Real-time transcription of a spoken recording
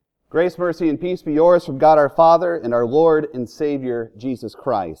Grace, mercy, and peace be yours from God our Father and our Lord and Savior, Jesus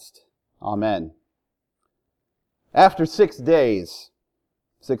Christ. Amen. After 6 days,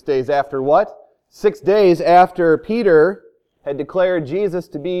 6 days after what? 6 days after Peter had declared Jesus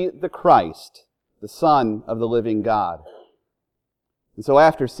to be the Christ, the Son of the living God. And so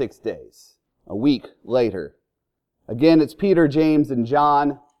after 6 days, a week later, again it's Peter, James, and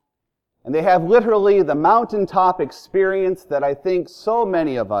John, and they have literally the mountaintop experience that I think so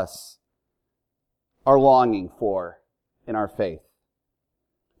many of us are longing for in our faith.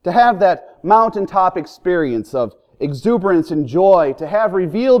 To have that mountaintop experience of exuberance and joy, to have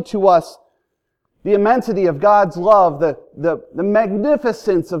revealed to us the immensity of God's love, the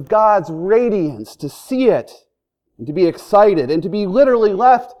magnificence of God's radiance, to see it and to be excited and to be literally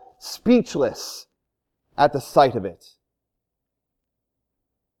left speechless at the sight of it.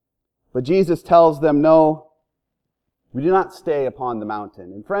 But Jesus tells them, no, we do not stay upon the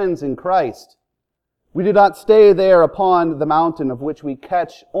mountain. And friends in Christ, we do not stay there upon the mountain of which we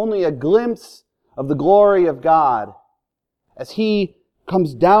catch only a glimpse of the glory of God as He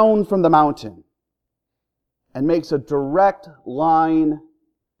comes down from the mountain and makes a direct line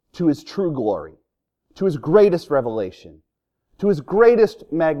to His true glory, to His greatest revelation, to His greatest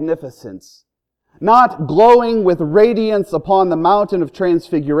magnificence, not glowing with radiance upon the mountain of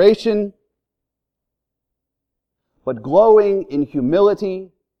transfiguration, but glowing in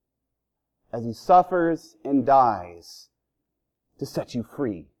humility as He suffers and dies to set you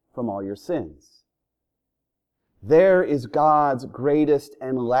free from all your sins. There is God's greatest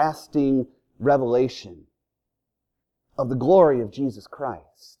and lasting revelation of the glory of Jesus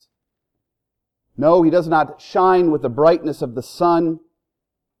Christ. No, He does not shine with the brightness of the sun.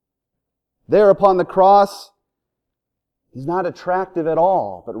 There upon the cross, He's not attractive at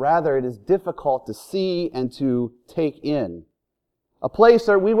all, but rather it is difficult to see and to take in. A place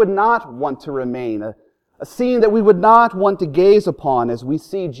that we would not want to remain, a scene that we would not want to gaze upon as we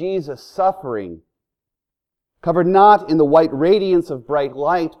see Jesus suffering, covered not in the white radiance of bright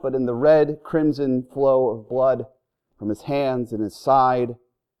light, but in the red crimson flow of blood from His hands and His side,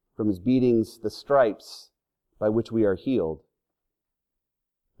 from His beatings, the stripes by which we are healed.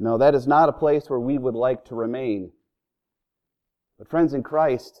 No, that is not a place where we would like to remain. But friends in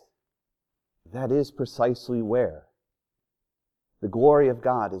Christ, that is precisely where the glory of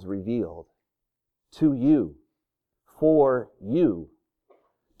God is revealed to you, for you,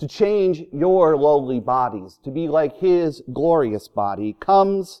 to change your lowly bodies, to be like His glorious body,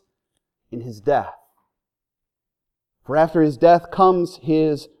 comes in His death. For after His death comes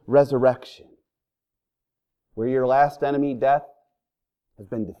His resurrection, where your last enemy, death, has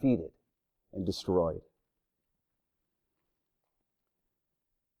been defeated and destroyed.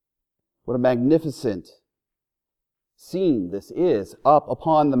 What a magnificent scene this is up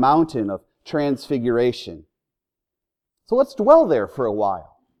upon the mountain of transfiguration. So let's dwell there for a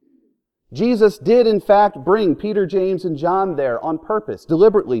while. Jesus did in fact bring Peter, James, and John there on purpose,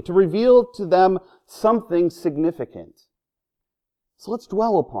 deliberately, to reveal to them something significant. So let's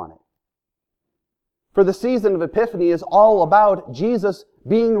dwell upon it. For the season of Epiphany is all about Jesus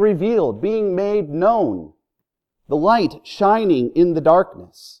being revealed, being made known, the light shining in the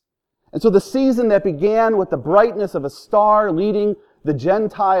darkness. And so the season that began with the brightness of a star leading the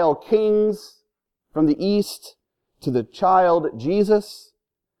Gentile kings from the east to the child Jesus,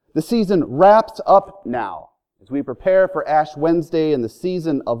 the season wraps up now as we prepare for Ash Wednesday and the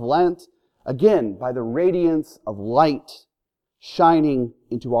season of Lent, again by the radiance of light shining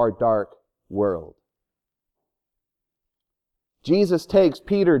into our dark world. Jesus takes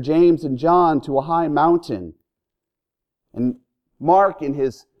Peter, James, and John to a high mountain, and Mark, in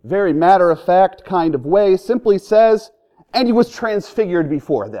his very matter-of-fact kind of way, simply says, and He was transfigured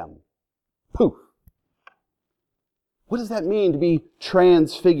before them. Poof. What does that mean to be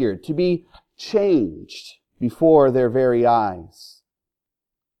transfigured, to be changed before their very eyes?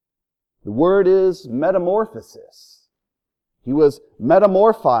 The word is metamorphosis. He was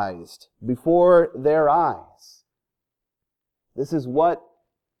metamorphized before their eyes. This is what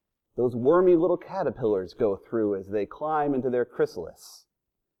those wormy little caterpillars go through as they climb into their chrysalis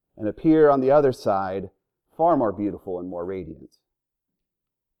and appear on the other side far more beautiful and more radiant.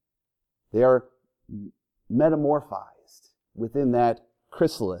 They are metamorphized within that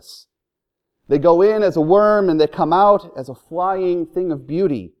chrysalis. They go in as a worm and they come out as a flying thing of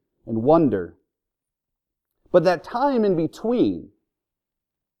beauty and wonder. But that time in between,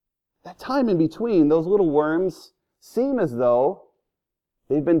 those little worms seem as though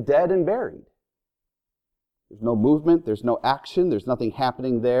they've been dead and buried. There's no movement, there's no action, there's nothing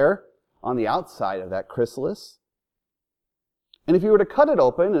happening there on the outside of that chrysalis. And if you were to cut it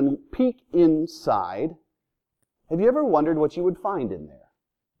open and peek inside, have you ever wondered what you would find in there?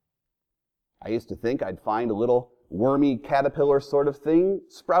 I used to think I'd find a little wormy caterpillar sort of thing,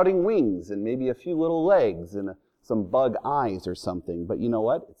 sprouting wings and maybe a few little legs and some bug eyes or something. But you know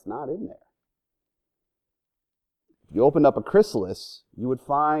what? It's not in there. If you opened up a chrysalis, you would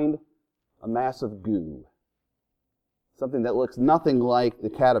find a mass of goo. Something that looks nothing like the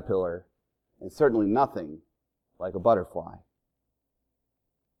caterpillar and certainly nothing like a butterfly.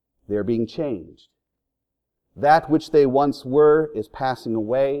 They are being changed. That which they once were is passing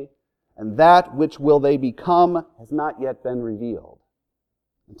away, and that which will they become has not yet been revealed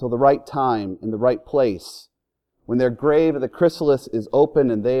until the right time in the right place, when their grave of the chrysalis is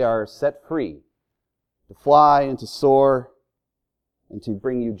open and they are set free to fly and to soar and to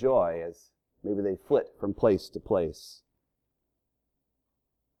bring you joy as maybe they flit from place to place.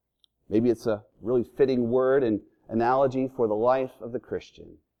 Maybe it's a really fitting word and analogy for the life of the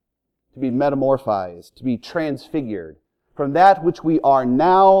Christian. To be metamorphized, to be transfigured from that which we are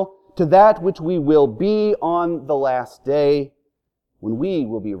now to that which we will be on the last day when we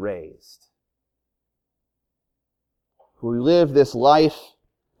will be raised. We live this life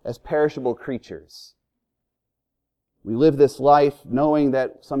as perishable creatures. We live this life knowing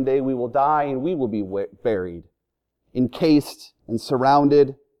that someday we will die and we will be buried, encased and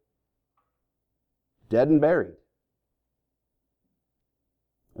surrounded, dead and buried.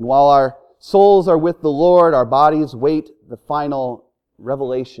 And while our souls are with the Lord, our bodies wait the final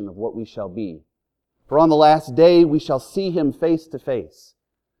revelation of what we shall be. For on the last day we shall see Him face to face.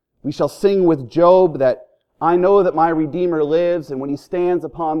 We shall sing with Job that I know that my Redeemer lives, and when He stands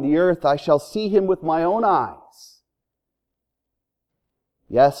upon the earth, I shall see Him with my own eyes.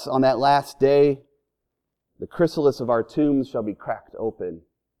 Yes, on that last day, the chrysalis of our tombs shall be cracked open,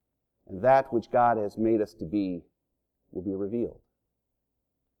 and that which God has made us to be will be revealed.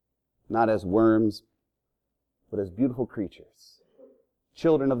 Not as worms, but as beautiful creatures,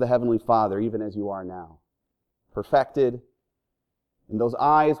 children of the Heavenly Father, even as you are now, perfected. And those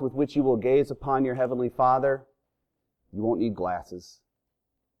eyes with which you will gaze upon your Heavenly Father, you won't need glasses.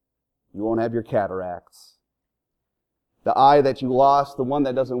 You won't have your cataracts. The eye that you lost, the one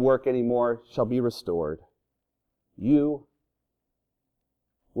that doesn't work anymore, shall be restored. You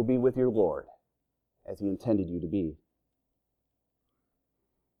will be with your Lord as He intended you to be.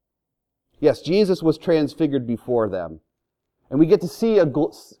 Yes, Jesus was transfigured before them. And we get to see a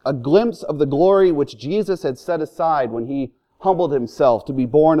glimpse of the glory which Jesus had set aside when He humbled Himself to be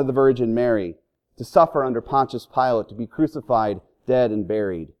born of the Virgin Mary, to suffer under Pontius Pilate, to be crucified, dead, and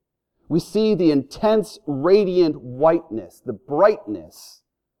buried. We see the intense, radiant whiteness, the brightness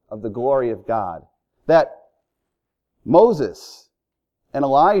of the glory of God that Moses and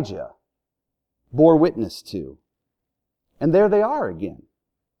Elijah bore witness to. And there they are again.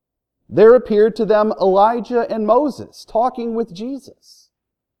 There appeared to them Elijah and Moses talking with Jesus,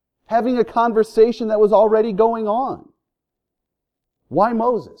 having a conversation that was already going on. Why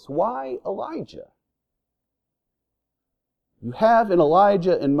Moses? Why Elijah? You have in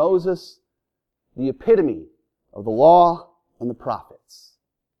Elijah and Moses the epitome of the law and the prophets.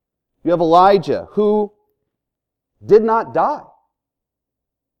 You have Elijah who did not die,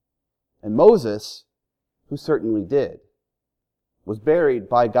 and Moses who certainly did, was buried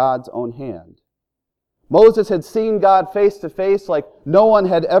by God's own hand. Moses had seen God face to face like no one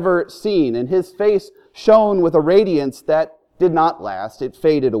had ever seen, and his face shone with a radiance that did not last. It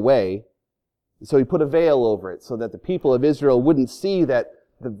faded away. And so he put a veil over it so that the people of Israel wouldn't see that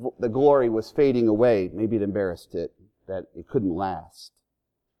the glory was fading away. Maybe it embarrassed it, that it couldn't last.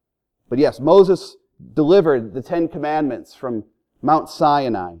 But yes, Moses delivered the 10 Commandments from Mount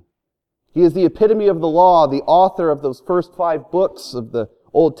Sinai. He is the epitome of the law, the author of those first 5 books of the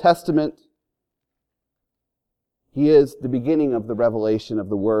Old Testament. He is the beginning of the revelation of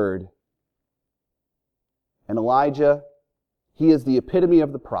the Word. And Elijah, he is the epitome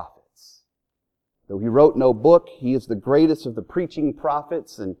of the prophets. Though he wrote no book, he is the greatest of the preaching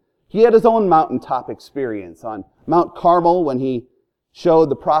prophets, and he had his own mountaintop experience on Mount Carmel when he showed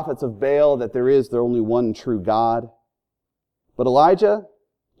the prophets of Baal that there is only one true God. But Elijah,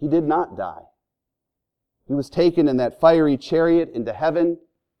 he did not die. He was taken in that fiery chariot into heaven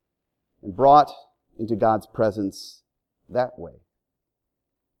and brought into God's presence that way.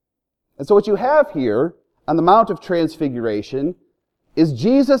 And so what you have here on the Mount of Transfiguration is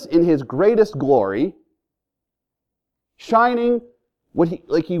Jesus in His greatest glory, shining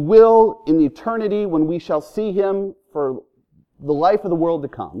like He will in eternity when we shall see Him for the life of the world to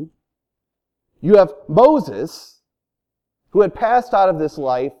come. You have Moses, who had passed out of this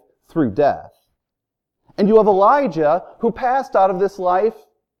life through death. And you have Elijah who passed out of this life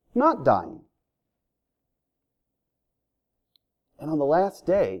not dying. And on the last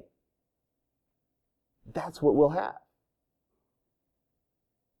day, that's what we'll have.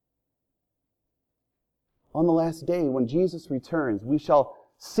 On the last day, when Jesus returns, we shall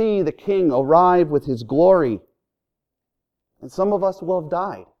see the King arrive with his glory. And some of us will have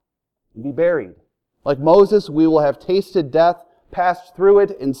died and be buried. Like Moses, we will have tasted death, passed through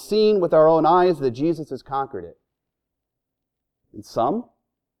it, and seen with our own eyes that Jesus has conquered it. And some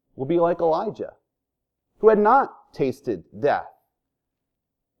will be like Elijah, who had not tasted death,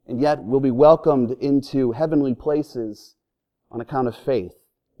 and yet will be welcomed into heavenly places on account of faith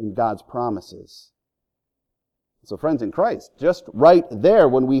in God's promises. So friends in Christ, just right there,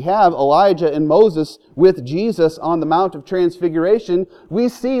 when we have Elijah and Moses with Jesus on the Mount of Transfiguration, we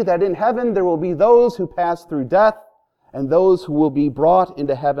see that in heaven there will be those who pass through death and those who will be brought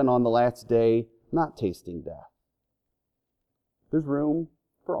into heaven on the last day, not tasting death. There's room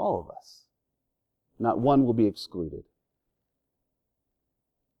for all of us. Not one will be excluded.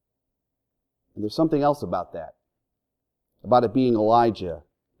 And there's something else about that, about it being Elijah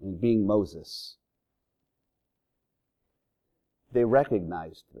and being Moses. They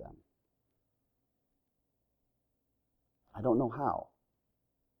recognized them. I don't know how.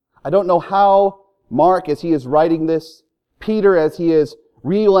 I don't know how Mark, as he is writing this, Peter, as he is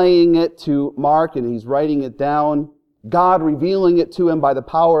relaying it to Mark and he's writing it down, God revealing it to him by the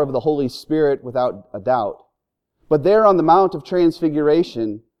power of the Holy Spirit without a doubt. But there on the Mount of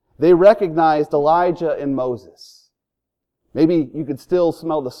Transfiguration, they recognized Elijah and Moses. Maybe you could still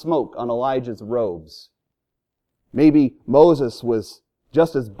smell the smoke on Elijah's robes. Maybe Moses was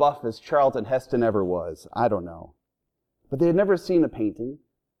just as buff as Charlton Heston ever was. I don't know. But they had never seen a painting.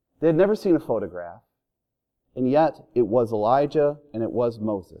 They had never seen a photograph. And yet, it was Elijah and it was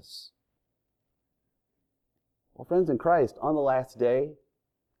Moses. Well, friends in Christ, on the last day,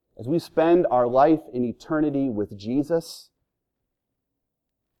 as we spend our life in eternity with Jesus,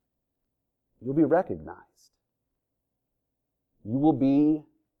 you'll be recognized. You will be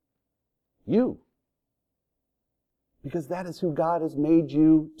you. Because that is who God has made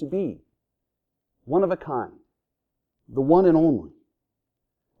you to be. One of a kind. The one and only.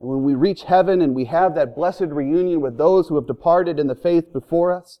 And when we reach heaven and we have that blessed reunion with those who have departed in the faith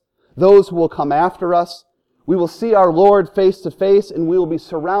before us, those who will come after us, we will see our Lord face to face and we will be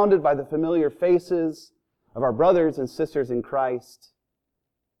surrounded by the familiar faces of our brothers and sisters in Christ.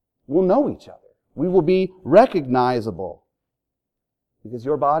 We'll know each other. We will be recognizable. Because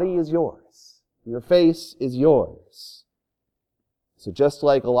your body is yours. Your face is yours. So just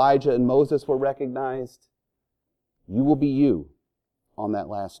like Elijah and Moses were recognized, you will be you on that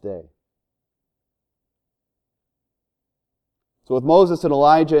last day. So with Moses and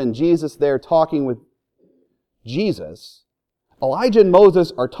Elijah and Jesus there talking with Jesus, Elijah and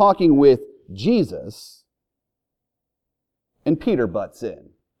Moses are talking with Jesus, and Peter butts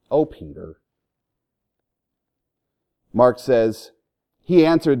in. Oh, Peter. Mark says, he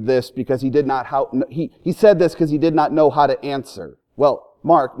answered this because he did not he said this because he did not know how to answer. Well,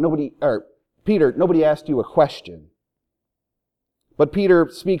 Peter, nobody asked you a question. But Peter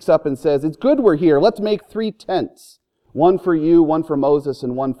speaks up and says, it's good we're here. Let's make 3 tents. One for you, one for Moses,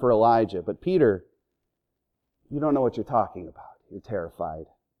 and one for Elijah. But Peter, you don't know what you're talking about. You're terrified.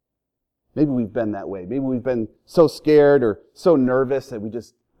 Maybe we've been that way. Maybe we've been so scared or so nervous that we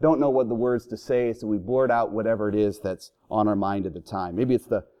just don't know what the words to say, so we blurt out whatever it is that's on our mind at the time. Maybe it's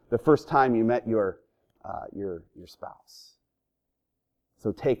the first time you met your spouse.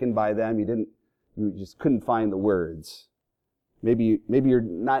 So taken by them, you just couldn't find the words. Maybe you're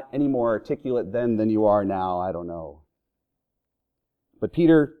not any more articulate then than you are now. I don't know. But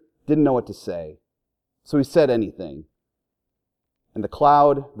Peter didn't know what to say, so he said anything. And the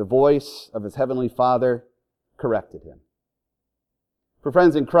cloud, the voice of his heavenly Father, corrected him. For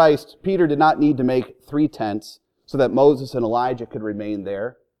friends in Christ, Peter did not need to make 3 tents so that Moses and Elijah could remain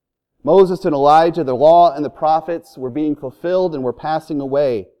there. Moses and Elijah, the law and the prophets were being fulfilled and were passing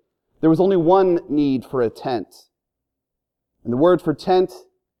away. There was only one need for a tent. And the word for tent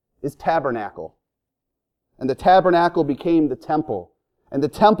is tabernacle. And the tabernacle became the temple. And the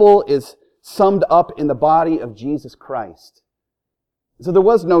temple is summed up in the body of Jesus Christ. So there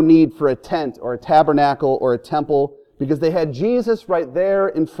was no need for a tent or a tabernacle or a temple because they had Jesus right there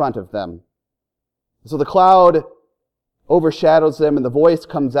in front of them. So the cloud overshadows them and the voice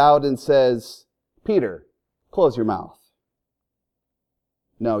comes out and says, Peter, close your mouth.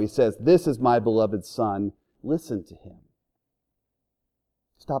 No, he says, this is my beloved Son. Listen to him.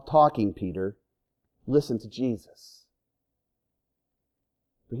 Stop talking, Peter. Listen to Jesus.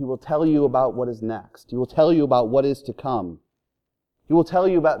 For he will tell you about what is next. He will tell you about what is to come. He will tell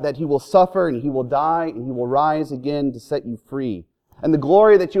you about that he will suffer and he will die and he will rise again to set you free. And the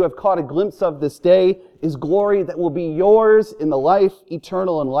glory that you have caught a glimpse of this day is glory that will be yours in the life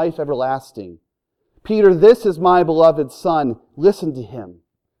eternal and life everlasting. Peter, this is my beloved Son. Listen to him.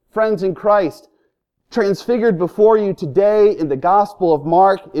 Friends in Christ, transfigured before you today in the Gospel of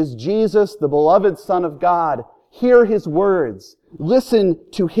Mark is Jesus, the beloved Son of God. Hear his words. Listen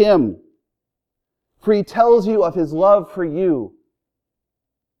to him. For he tells you of his love for you.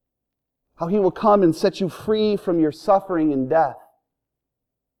 How he will come and set you free from your suffering and death.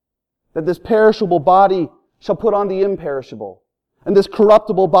 That this perishable body shall put on the imperishable, and this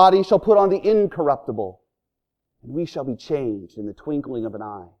corruptible body shall put on the incorruptible, and we shall be changed in the twinkling of an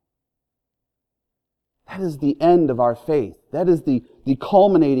eye. That is the end of our faith. That is the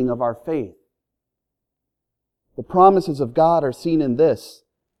culminating of our faith. The promises of God are seen in this,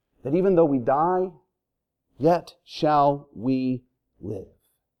 that even though we die, yet shall we live.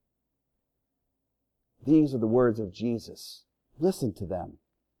 These are the words of Jesus. Listen to them.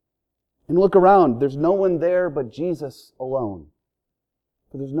 And look around. There's no one there but Jesus alone.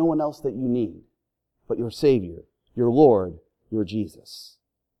 For there's no one else that you need but your Savior, your Lord, your Jesus.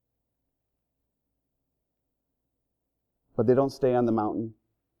 But they don't stay on the mountain.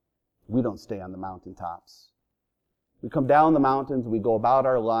 We don't stay on the mountaintops. We come down the mountains, we go about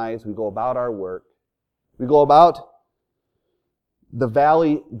our lives, we go about our work. We go about the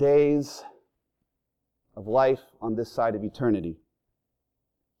valley days of life on this side of eternity.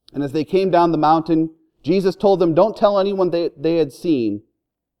 And as they came down the mountain, Jesus told them, don't tell anyone they had seen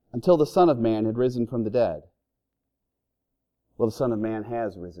until the Son of Man had risen from the dead. Well, the Son of Man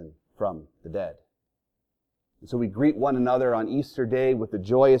has risen from the dead. And so we greet one another on Easter Day with the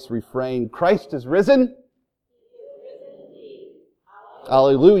joyous refrain, Christ is risen.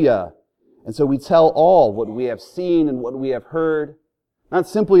 Hallelujah. And so we tell all what we have seen and what we have heard, not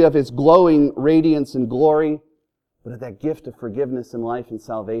simply of his glowing radiance and glory, but of that gift of forgiveness and life and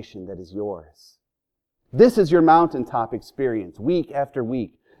salvation that is yours. This is your mountaintop experience, week after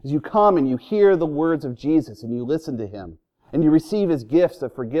week, as you come and you hear the words of Jesus and you listen to him, and you receive his gifts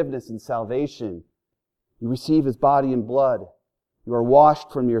of forgiveness and salvation. You receive his body and blood. You are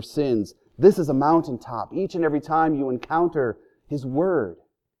washed from your sins. This is a mountaintop each and every time you encounter his word.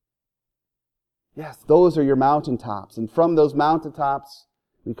 Yes, those are your mountaintops. And from those mountaintops,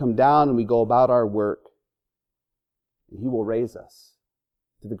 we come down and we go about our work. And he will raise us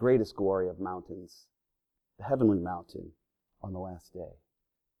to the greatest glory of mountains, the heavenly mountain on the last day.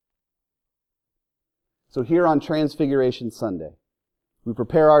 So here on Transfiguration Sunday, we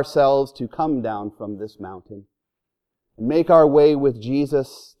prepare ourselves to come down from this mountain and make our way with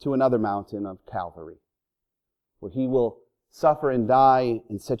Jesus to another mountain of Calvary, where he will suffer and die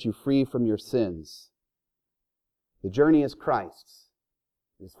and set you free from your sins. The journey is Christ's.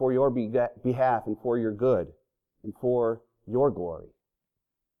 It is for your behalf and for your good and for your glory.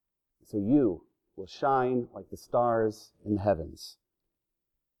 So you will shine like the stars in the heavens.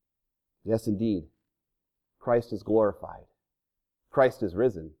 Yes, indeed, Christ is glorified. Christ is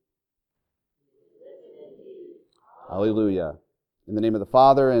risen. Hallelujah. In the name of the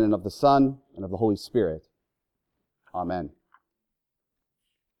Father, and of the Son, and of the Holy Spirit. Amen.